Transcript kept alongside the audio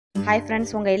Hi friends,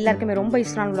 உங்க எல்லாருக்குமே ரொம்ப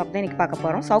இஷ்டமான vlog தான் இன்னைக்கு பார்க்க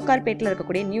போறோம். Sowcarpetல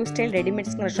இருக்கக்கூடிய நியூ ஸ்டைல்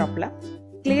ரெடிமேட்ஸ்ங்கற ஷாப்ல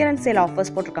கிளியரன்ஸ் சேல்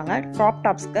ஆஃபர்ஸ் போட்டுருக்காங்க. க்ராப்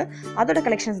டாப்ஸ்க்கு அதோட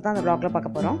கலெக்ஷன்ஸ் தான் இந்த vlogல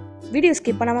பார்க்க போறோம். வீடியோ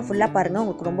ஸ்கிப் பண்ணாம ஃபுல்லா பாருங்க.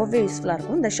 உங்களுக்கு ரொம்பவே யூஸ்ஃபுல்லா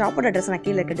இருக்கும். இந்த ஷாப்போட அட்ரஸ் நான்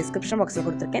கீழ இருக்க டிஸ்கிரிப்ஷன் பாக்ஸ்ல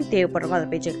கொடுத்திருக்கேன். தேவைப்படுறவங்க அதை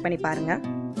போய் செக் பண்ணி பாருங்க.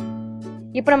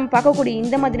 இப்போ நம்ம பார்க்கக்கூடிய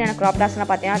இந்த மாதிரியான க்ராப் டாப்ஸ்லாம்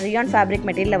பார்த்தீங்கன்னா ரியான் ஃபேப்ரிக்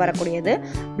மெட்டீரியல்ல வரக்கூடியது.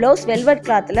 ப்ளவுஸ் வெல்வெட்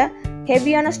கிளாத்ல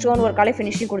ஹெவியான ஸ்டோன் ஒர்க்கால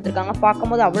ஃபினிஷிங் கொடுத்திருக்காங்க.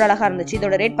 பார்க்கும்போது அவ்வளவு அழகா இருந்துச்சு.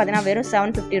 இதோட ரேட் பார்த்தீங்கன்னா வெறும்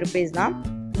 750 rupees தான்.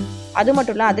 அது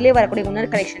மட்டும் இல்ல அதிலே வரக்கூடிய இன்னொரு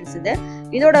கலெக்ஷன்ஸ் இது.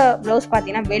 இதோட ப்ளவுஸ்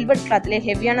பார்த்தீங்கன்னா வெல்வெட் கிளாத்ல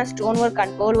ஹெவியான stone work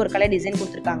and pearl ஒர்க்கால design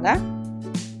கொடுத்திருக்காங்க.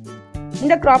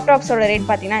 இந்த க்ராப் டாப்ஸோட ரேட்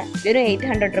பார்த்தீங்கன்னா வெறும்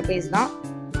 800 rupees தான்.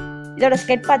 இதோட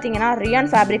ஸ்கெட் பார்த்தீங்கன்னா ரியான்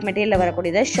ஃபேப்ரிக் மெட்டீரியல்ல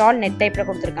வரக்கூடியது. ஷால் நெட் டைப்ல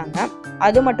கொடுத்திருக்காங்க.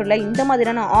 அது மட்டும் இல்ல இந்த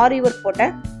மாதிரியான ஆரி ஒர்க் போட்ட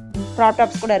க்ராப்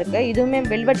டாப்ஸ் கூட இருக்கு. இதுவுமே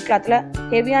வெல்வெட் கிளாத்ல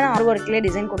ஹெவியான ஆரி ஒர்க்ல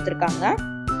டிசைன் கொடுத்திருக்காங்க.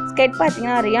 ஸ்கெட்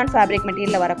பார்த்தீங்கன்னா ரியான் ஃபேப்ரிக்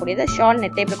மெட்டீரியல்ல வரக்கூடியது. ஷால்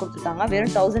நெட் டைப்ல கொடுத்திருக்காங்க.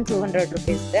 வெறும் 1200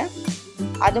 rupees.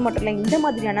 அது மட்டும் இல்ல இந்த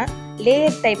மாதிரியான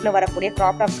லேயர் டைப்ல வரக்கூடிய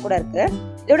க்ராப் டாப்ஸ் கூட இருக்கு.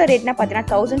 இதோட ரேட்னா பார்த்தீங்கன்னா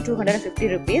 1250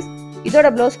 rupees. இதோட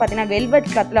ப்ளவுஸ் பார்த்தீங்கன்னா velvet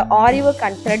கிளாத்ல aari work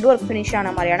and thread work finish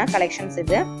ஆன மாதிரியான கலெக்ஷன்ஸ்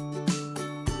இது.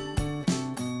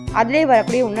 அதிலே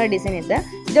வரக்கூடிய இன்னொரு டிசைன் இது.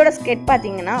 இதோட ஸ்கெட்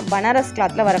பார்த்தீங்கன்னா பனாரஸ்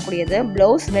கிளாத்ல வரக்கூடியது.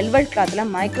 Blouse velvet கிளாத்ல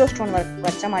micro stone work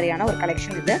வச்ச மாதிரியான ஒரு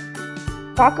கலெக்ஷன் இது.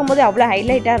 பார்க்கும்போது அவ்வளோ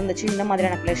ஹைலைட்டா இருந்துச்சு இந்த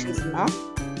மாதிரியான கலெக்ஷன்ஸ்லாம்.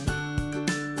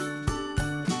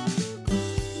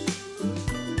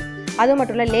 அது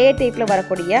மட்டும் இல்ல லேயர் டைப்ல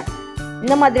வரக்கூடிய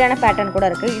இந்த மாதிரியான பேட்டர்ன் கூட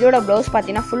இருக்கு. இதோட ப்ளவுஸ்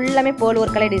பார்த்தீங்கன்னா ஃபுல்லாமே பேர்ல்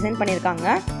ஒர்க்கால டிசைன் பண்ணியிருக்காங்க.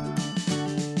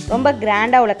 ரொம்ப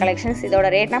கிராண்டா உள்ள கலெக்ஷன்ஸ். இதோட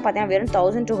ரேட்னா பார்த்தீங்கன்னா வெறும்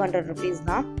 1200 rupees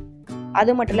தான்.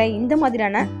 அது மட்டும் இல்ல இந்த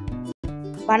மாதிரியான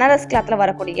பனாரஸ் கிளாத்ல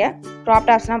வரக்கூடிய க்ராப்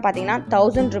டாப்ஸ்லாம் பார்த்தீங்கன்னா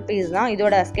 1000 rupees தான்.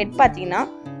 இதோட ஸ்கெட் பார்த்தீங்கன்னா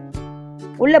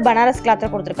உள்ள பனாரஸ் கிளாத்ல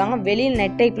கொடுத்திருக்காங்க. வெளியில்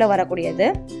நெட் டைப்ல வரக்கூடியது.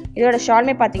 இதோட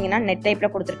ஷால்மே பார்த்தீங்கன்னா நெட் டைப்ல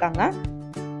கொடுத்திருக்காங்க.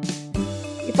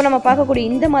 இப்போ நம்ம பார்க்கக்கூடிய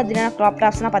இந்த மாதிரியான க்ராப்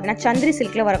டாப்ஸ்லாம் பார்த்தீங்கன்னா சந்திரி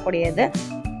சில்க்ல வரக்கூடியது.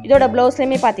 இதோட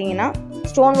ப்ளவுஸ்லயுமே பார்த்தீங்கன்னா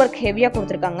ஸ்டோன் ஒர்க் ஹெவியா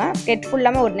கொடுத்திருக்காங்க. ஸ்கெட்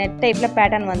ஃபுல்லாமே ஒரு நெட் டைப்ல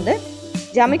பேட்டர்ன் வந்து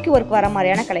ஜமிக்கி ஒர்க் வர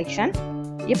மாதிரியான கலெக்ஷன்.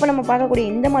 இப்போ நம்ம பார்க்கக்கூடிய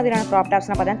இந்த மாதிரியான க்ராப்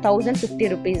டாப்ஸ்லாம் பார்த்தீங்கன்னா 1050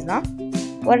 rupees தான்.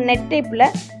 ஒரு நெட் டைப்ல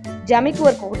ஜமிக்கி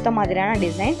ஒர்க் கொடுத்த மாதிரியான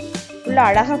டிசைன் ஃபுல்லா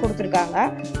அழகா கொடுத்திருக்காங்க.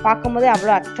 பார்க்கும்போது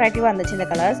அவ்வளோ அட்ராக்டிவா இருந்துச்சு இந்த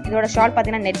கலர்ஸ். இதோட ஷால்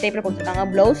பார்த்தீங்கன்னா நெட் டைப்ல கொடுத்திருக்காங்க.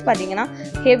 ப்ளவுஸ் பார்த்தீங்கன்னா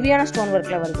ஹெவியான ஸ்டோன்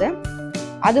ஒர்க்ல வருது.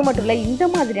 அது மட்டும் இல்ல இந்த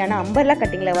மாதிரியான அம்பர்லா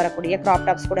கட்டிங்ல வரக்கூடிய க்ராப்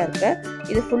டாப்ஸ் கூட இருக்கு.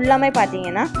 இது ஃபுல்லாமே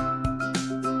பார்த்தீங்கன்னா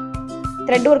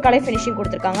த்ரெட் ஒர்க்காலே ஃபினிஷிங்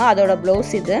கொடுத்திருக்காங்க. அதோட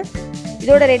ப்ளவுஸ் இது.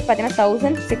 இதோட ரேட் பார்த்தீங்கன்னா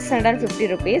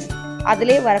 1650 rupees.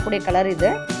 அதிலே வரக்கூடிய கலர்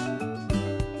இது.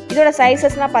 இதோட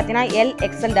சைஸஸ்லாம் பார்த்தீங்கன்னா எல்,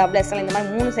 எக்ஸ்எல், XXL இந்த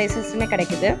மாதிரி 3 சைஸஸ்மே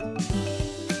கிடைக்குது.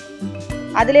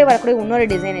 அதிலே வரக்கூடிய இன்னொரு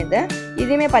டிசைன் இது.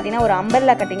 இதுவுமே பார்த்தீங்கன்னா ஒரு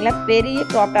அம்பர்லா கட்டிங்ல பெரிய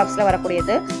க்ராப் டாப்ஸ்ல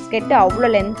வரக்கூடியது. ஸ்கெட் அவ்வளோ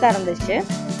லென்த்தா இருந்துச்சு.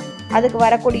 அதுக்கு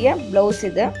வரக்கூடிய ப்ளவுஸ்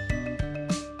இது.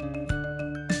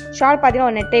 ஷால் பார்த்தீங்கன்னா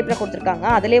ஒரு நெட் டைப்ல கொடுத்திருக்காங்க.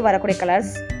 அதிலே வரக்கூடிய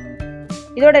கலர்ஸ்.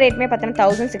 இதோட ரேட்மே பார்த்தீங்கன்னா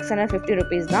 1650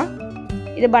 rupees தான்.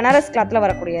 இது பனாரஸ் கிளாத்ல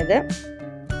வரக்கூடியது.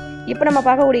 இப்போ நம்ம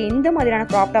பார்க்கக்கூடிய இந்த மாதிரியான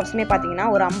க்ராப் டாப்ஸ்மே பார்த்தீங்கன்னா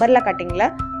ஒரு அம்பர்லா கட்டிங்ல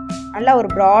நல்லா ஒரு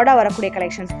ப்ராடா வரக்கூடிய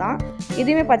கலெக்ஷன்ஸ் தான்.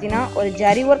 இதுவுமே பார்த்தீங்கன்னா ஒரு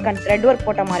zari work and thread work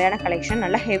போட்ட மாதிரியான கலெக்ஷன்.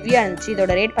 நல்லா ஹெவியா இருந்துச்சு.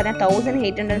 இதோட ரேட் பார்த்தீங்கன்னா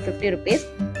 1850 rupees.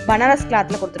 பனாரஸ்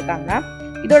கிளாத்ல கொடுத்திருக்காங்க.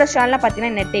 இதோட ஷால்லாம்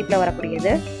பார்த்தீங்கன்னா நெட் டைப்ல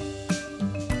வரக்கூடியது.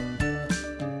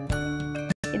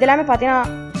 இதெல்லாமே பார்த்தீங்கன்னா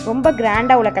ரொம்ப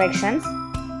கிராண்டா உள்ள கலெக்ஷன்ஸ்.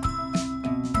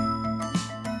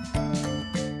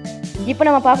 இப்போ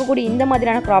நம்ம பார்க்கக்கூடிய இந்த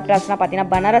மாதிரியான க்ராப் டாப்ஸ்லாம்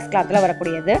பார்த்தீங்கன்னா பனாரஸ் கிளாத்ல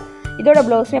வரக்கூடியது. இதோட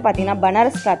ப்ளவுஸ்மே பார்த்தீங்கன்னா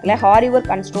Banaras கிளாத்ல Harry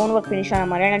work and stone work finish ஆன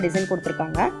மாதிரியான டிசைன்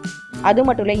கொடுத்திருக்காங்க. அது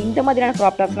மட்டும் இல்ல இந்த மாதிரியான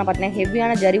க்ராப் டாப்ஸ்லாம் பார்த்தீங்கன்னா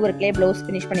ஹெவியான ஜரி ஒர்க்லேயே ப்ளவுஸ்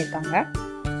ஃபினிஷ் பண்ணியிருக்காங்க.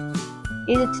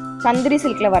 இது சந்திரி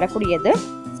சில்க்ல வரக்கூடியது.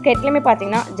 ஸ்கெட்லயுமே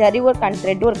பார்த்தீங்கன்னா zari work and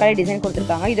thread ஒர்க்கால design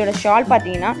கொடுத்திருக்காங்க. இதோட ஷால்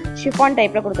பார்த்தீங்கன்னா ஷிஃபான்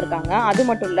டைப்ல கொடுத்திருக்காங்க. அது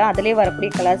மட்டும் இல்ல அதிலே வரக்கூடிய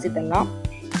கலர்ஸ் இதெல்லாம்.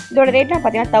 இதோட ரேட்லாம்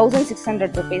பார்த்தீங்கன்னா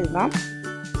 1600 rupees தான்.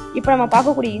 இப்போ நம்ம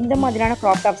பார்க்கக்கூடிய இந்த மாதிரியான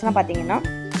க்ராப் டாப்ஸ்லாம் பார்த்தீங்கன்னா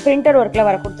பிரிண்டர் ஒர்க்ல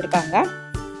வர கொடுத்திருக்காங்க.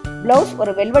 ப்ளவுஸ்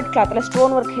ஒரு வெல்வெட் கிளாத்ல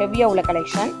ஸ்டோன் ஒர்க் ஹெவியா உள்ள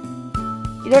கலெக்ஷன்.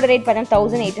 இதோட ரேட் பார்த்தீங்கன்னா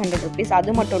 1800 rupees.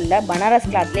 அது மட்டும் இல்ல பனாரஸ்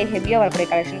கிளாத்லேயே ஹெவியா வரக்கூடிய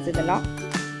கலெக்ஷன்ஸ் இதெல்லாம்.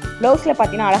 ப்ளவுஸ்ல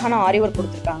பார்த்தீங்கன்னா அழகான ஆரி ஒர்க்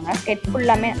கொடுத்திருக்காங்க. ஸ்கெட்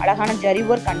ஃபுல்லாமே அழகான zari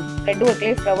work and thread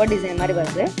ஒர்க்லேயே flower design மாதிரி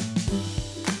வருது.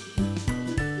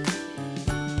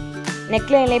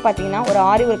 நெக்லைன்லேயே பார்த்தீங்கன்னா ஒரு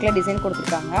ஆரி ஒர்க்ல டிசைன்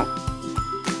கொடுத்திருக்காங்க.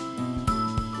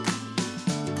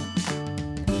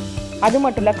 அது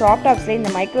மட்டும் இல்ல க்ராப் டாப்ஸ்ல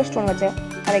இந்த மைக்ரோ ஸ்டோன் வச்ச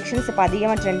கலெக்ஷன்ஸ் இப்போ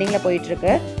அதிகமாக ட்ரெண்டிங்ல போயிட்டு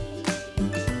இருக்கு.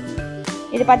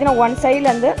 இது பார்த்தீங்கன்னா ஒன் சைட்ல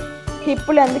இருந்து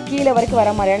ஹிப்ல இருந்து கீழே வரைக்கும்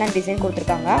வர மாதிரியான டிசைன்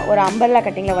கொடுத்திருக்காங்க. ஒரு அம்பர்லா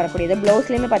கட்டிங்ல வரக்கூடியது.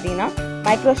 ப்ளவுஸ்லயுமே பார்த்தீங்கன்னா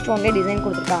மைக்ரோ ஸ்டோன்லேயே டிசைன்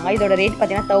கொடுத்திருக்காங்க. இதோட ரேட்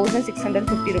பார்த்தீங்கன்னா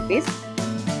 1650 rupees.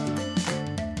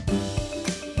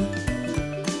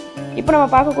 இப்போ நம்ம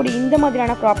பார்க்கக்கூடிய இந்த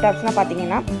மாதிரியான க்ராப் டாப்ஸ்லாம்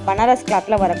பார்த்தீங்கன்னா பனாரஸ்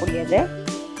கிளாத்ல வரக்கூடியது.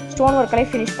 ஸ்டோன் ஒர்க்காலே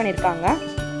ஃபினிஷ் பண்ணியிருக்காங்க.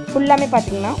 ஃபுல்லாமே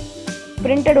பார்த்தீங்கன்னா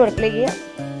பிரிண்டட் ஒர்க்லேயே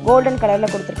கோல்டன்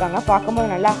கலரில் கொடுத்துருக்காங்க. பார்க்கும்போது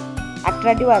நல்லா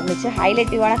அட்ராக்டிவாக இருந்துச்சு.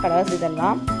 ஹைலைட்டிவான கலர்ஸ்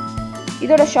இதெல்லாம்.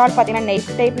 இதோட ஷால் பார்த்தீங்கன்னா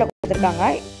நெட் டைப்பில் கொடுத்துருக்காங்க.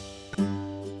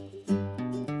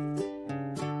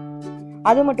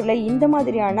 அது மட்டும் இல்லை, இந்த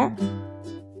மாதிரியான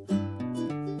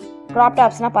கிராப்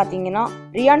டாப்ஸ்லாம் பார்த்தீங்கன்னா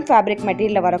ரியான் ஃபேப்ரிக்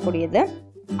மெட்டீரியலில் வரக்கூடியது.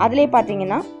 அதுலேயே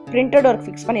பார்த்தீங்கன்னா பிரிண்டட் ஒர்க்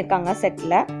ஃபிக்ஸ் பண்ணியிருக்காங்க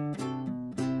செட்டில்.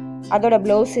 அதோட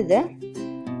ப்ளவுஸ் இது.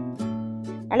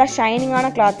 நல்லா ஷைனிங்கான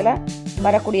கிளாத்தில்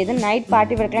வரக்கூடியது. நைட்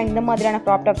பார்ட்டி வேர்க்கெலாம் இந்த மாதிரியான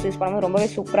கிராப் டாப்ஸ் யூஸ் பண்ணும்போது ரொம்பவே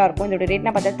சூப்பராக இருக்கும். இதோட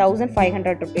ரேட்னா பார்த்தா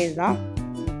 1500 rupees தான்.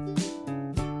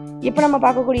 இப்போ நம்ம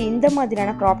பார்க்கக்கூடிய இந்த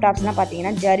மாதிரியான கிராப் டாப்ஸ்லாம்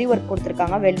பார்த்தீங்கன்னா ஜரி ஒர்க்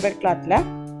கொடுத்துருக்காங்க வெல்வெட் கிளாத்தில்.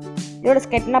 இதோட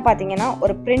ஸ்கெட்னா பார்த்தீங்கன்னா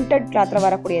ஒரு பிரிண்டட் கிளாத்தில்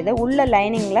வரக்கூடியது. உள்ள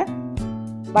லைனிங்கில்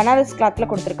பனாரஸ் கிளாத்தில்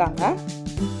கொடுத்துருக்காங்க.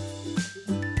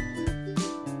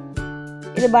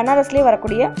 இது பனாரஸ்லேயே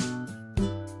வரக்கூடிய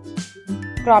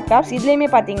கிராப் டாப்ஸ். இதுலேயுமே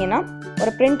பார்த்தீங்கன்னா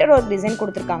ஒரு பிரிண்டட் ஒர்க் டிசைன்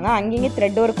கொடுத்துருக்காங்க. அங்கேயே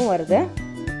த்ரெட் ஒர்க்கும் வருது.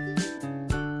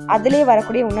 அதுலேயே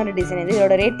வரக்கூடிய இன்னொரு டிசைன் இது.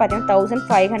 இதோட ரேட் பார்த்தீங்கன்னா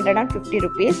 1550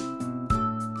 rupees.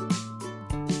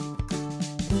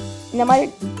 இந்த மாதிரி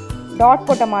டாட்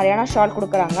போட்ட மாதிரியான ஷால்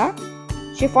கொடுக்குறாங்க.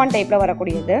 ஷிஃபான் டைப்பில்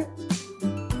வரக்கூடியது.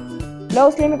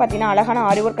 ப்ளவுஸ்லேயுமே பார்த்தீங்கன்னா அழகான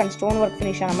ஆரி work and stone work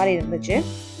finish ஆன மாதிரி இருந்துச்சு.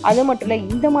 அது மட்டும் இல்லை,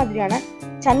 இந்த மாதிரியான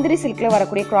சந்திரி சில்கில்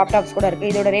வரக்கூடிய கிராப் டாப்ஸ் கூட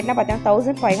இருக்குது. இதோட ரேட்னா பார்த்தீங்கன்னா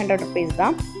 1500 rupees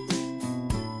தான்.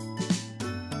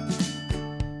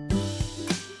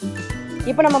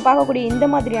 இப்போ நம்ம பார்க்கக்கூடிய இந்த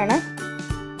மாதிரியான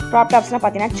கிராப் டாப்ஸ்லாம்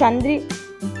பார்த்தீங்கன்னா சந்திரி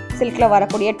சில்கில்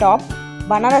வரக்கூடிய டாப்,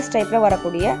 பனாரஸ் டைப்பில்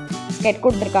வரக்கூடிய ஸ்கெட்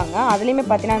கொடுத்துருக்காங்க. அதுலேயுமே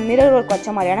பார்த்தீங்கன்னா மிரர் ஒர்க் வச்ச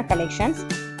மாதிரியான கலெக்ஷன்ஸ்.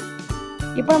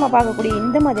 இப்போ நம்ம பார்க்கக்கூடிய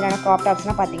இந்த மாதிரியான கிராப்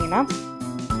டாப்ஸ்லாம் பார்த்தீங்கன்னா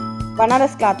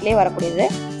பனாரஸ் கிளாத்லேயே வரக்கூடியது.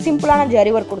 சிம்பிளான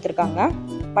ஜரி ஒர்க் கொடுத்துருக்காங்க.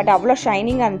 பட் அவ்வளோ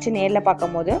ஷைனிங்காக இருந்துச்சு நேரில்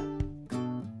பார்க்கும்போது.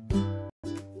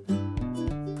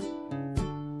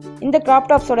 இந்த கிராப்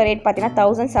டாப்ஸோட ரேட் பார்த்தீங்கன்னா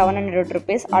 1700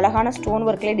 rupees. அழகான ஸ்டோன்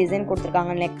ஒர்க்லேயே டிசைன்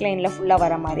கொடுத்துருக்காங்க. நெக் லைனில் ஃபுல்லாக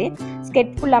வர மாதிரி.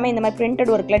 ஸ்கெட் ஃபுல்லாமே இந்த மாதிரி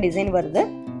பிரிண்டட் ஒர்க்கில் டிசைன் வருது.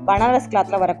 பனாரஸ்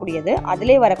கிளாத்தில் வரக்கூடியது.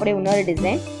 அதிலே வரக்கூடிய இன்னொரு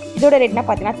டிசைன். இதோட ரேட்னா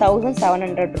பார்த்தீங்கன்னா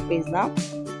 1700 rupees தான்.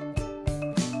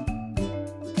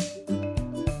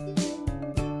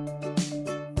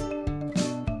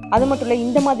 அது மட்டும் இல்லை,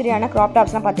 இந்த மாதிரியான கிராப்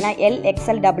டாப்ஸ்லாம் பார்த்தீங்கன்னா L,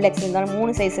 XL, XXL தான்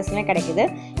 3 சைஸஸ்லேயும் கிடைக்குது.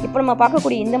 இப்போ நம்ம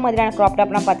பார்க்கக்கூடிய இந்த மாதிரியான கிராப்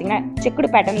டாப்லாம் பார்த்தீங்கன்னா செக்குடு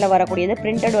பேட்டர்னில் வரக்கூடியது.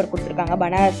 பிரிண்டட் ஒர்க் கொடுத்துருக்காங்க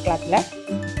பனாரஸ் கிளாத்தில்.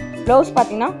 ப்ளவுஸ்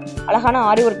பார்த்தீங்கன்னா அழகான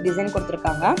ஆரி ஒர்க் டிசைன்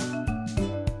கொடுத்துருக்காங்க.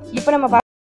 இப்போ நம்ம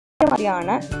பார்க்க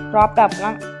மாதிரியான கிராப்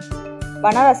டாப்லாம்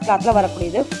பனாரஸ் கிளாத்தில்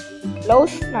வரக்கூடியது.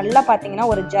 ப்ளவுஸ் நல்லா பார்த்தீங்கன்னா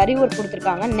ஒரு ஜரி ஒர்க்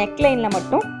கொடுத்துருக்காங்க. நெக் லைனில்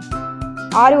மட்டும்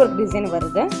ஆரி ஒர்க் டிசைன்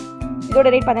வருது. இதோட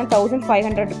ரேட் பார்த்தீங்கன்னா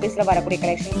 1500 rupeesல வரக்கூடிய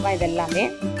கலெக்ஷன்ஸ் தான் இது எல்லாமே.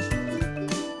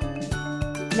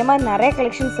 இந்த மாதிரி நிறைய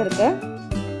கலெக்ஷன்ஸ் இருக்கு.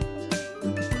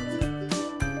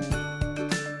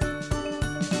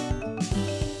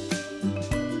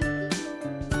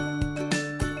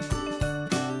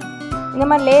 இந்த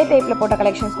மாதிரி லே டைப்ல போட்ட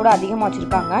கலெக்ஷன்ஸ் கூட அதிகமாக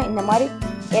வச்சிருக்காங்க. இந்த மாதிரி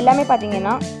எல்லாமே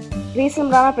பார்த்தீங்கன்னா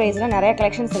ரீசனபிளான ப்ரைஸில் நிறைய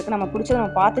கலெக்ஷன்ஸ் இருக்குது. நம்ம பிடிச்சதை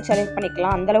நம்ம பார்த்து செலக்ட்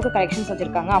பண்ணிக்கலாம். அந்தளவுக்கு கலெக்ஷன்ஸ்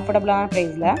வச்சுருக்காங்க அஃபோர்டபுளான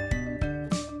ப்ரைஸில்.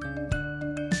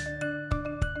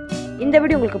 இந்த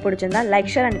வீடியோ உங்களுக்கு பிடிச்சிருந்தா லைக்,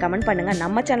 ஷேர் அண்ட் கமெண்ட் பண்ணுங்கள்.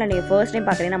 நம்ம சேனல் நீங்கள் ஃபர்ஸ்ட் டைம்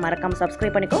பார்க்குறீங்கன்னா மறக்காமல்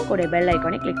சப்ஸ்கிரைப் பண்ணிக்கோங்க. கூட பெல்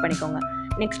ஐக்கானே கிளிக் பண்ணிக்கோங்க.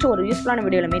 நெக்ஸ்ட் ஒரு யூஸ்ஃபுல்லான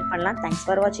வீடியோவில் மீட் பண்ணலாம். தேங்க்ஸ்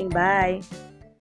ஃபார் வாட்சிங். பாய்.